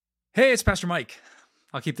Hey, it's Pastor Mike.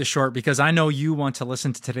 I'll keep this short because I know you want to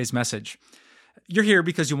listen to today's message. You're here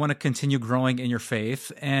because you want to continue growing in your faith,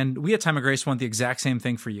 and we at Time of Grace want the exact same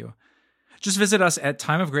thing for you. Just visit us at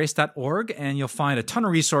timeofgrace.org and you'll find a ton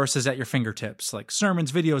of resources at your fingertips, like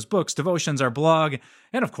sermons, videos, books, devotions, our blog,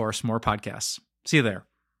 and of course, more podcasts. See you there.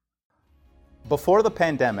 Before the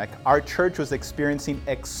pandemic, our church was experiencing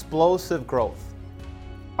explosive growth.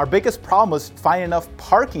 Our biggest problem was finding enough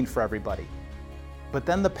parking for everybody. But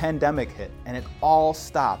then the pandemic hit and it all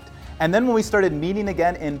stopped. And then when we started meeting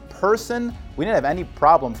again in person, we didn't have any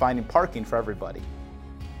problem finding parking for everybody.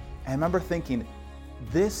 And I remember thinking,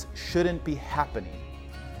 this shouldn't be happening.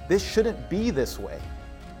 This shouldn't be this way.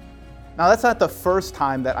 Now, that's not the first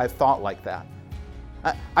time that I've thought like that.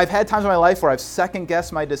 I've had times in my life where I've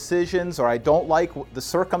second-guessed my decisions or I don't like the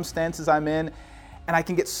circumstances I'm in, and I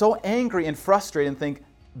can get so angry and frustrated and think,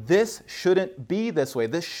 this shouldn't be this way.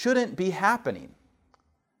 This shouldn't be happening.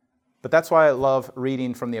 But that's why I love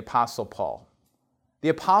reading from the Apostle Paul. The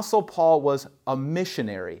Apostle Paul was a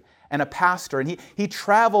missionary and a pastor, and he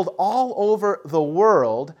traveled all over the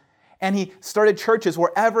world, and he started churches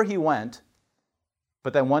wherever he went.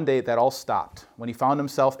 But then one day that all stopped when he found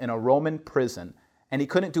himself in a Roman prison, and he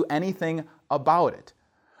couldn't do anything about it.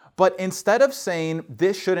 But instead of saying,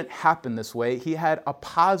 this shouldn't happen this way, he had a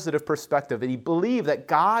positive perspective, and he believed that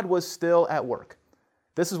God was still at work.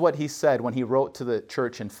 This is what he said when he wrote to the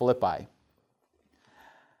church in Philippi.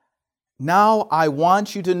 Now I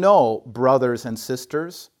want you to know, brothers and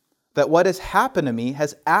sisters, that what has happened to me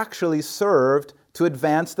has actually served to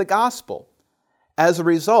advance the gospel. As a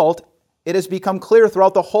result, it has become clear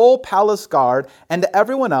throughout the whole palace guard and to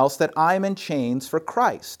everyone else that I am in chains for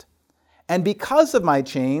Christ. And because of my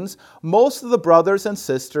chains, most of the brothers and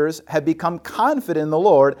sisters have become confident in the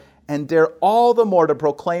Lord and dare all the more to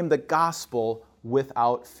proclaim the gospel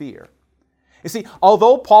without fear. You see,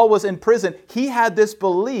 although Paul was in prison, he had this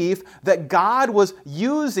belief that God was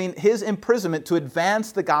using his imprisonment to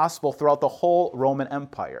advance the gospel throughout the whole Roman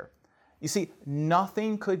Empire. You see,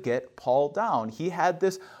 nothing could get Paul down. He had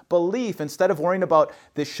this belief, instead of worrying about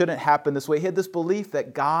this shouldn't happen this way, he had this belief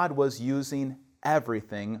that God was using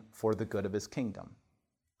everything for the good of his kingdom.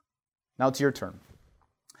 Now it's your turn.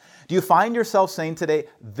 Do you find yourself saying today,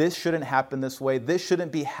 this shouldn't happen this way, this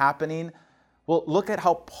shouldn't be happening? Well, look at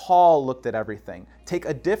how Paul looked at everything. Take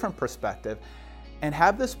a different perspective and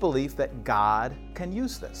have this belief that God can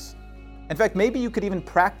use this. In fact, maybe you could even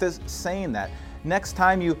practice saying that. Next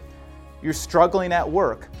time you're struggling at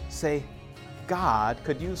work, say, God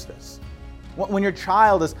could use this. When your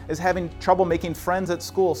child is having trouble making friends at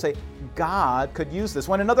school, say, God could use this.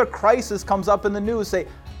 When another crisis comes up in the news, say,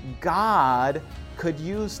 God could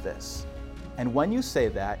use this. And when you say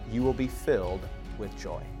that, you will be filled with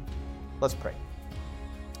joy. Let's pray.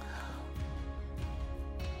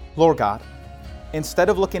 Lord God, instead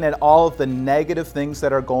of looking at all of the negative things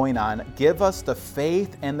that are going on, give us the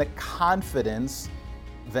faith and the confidence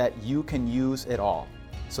that you can use it all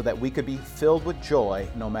so that we could be filled with joy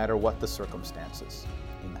no matter what the circumstances.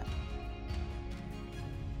 Amen.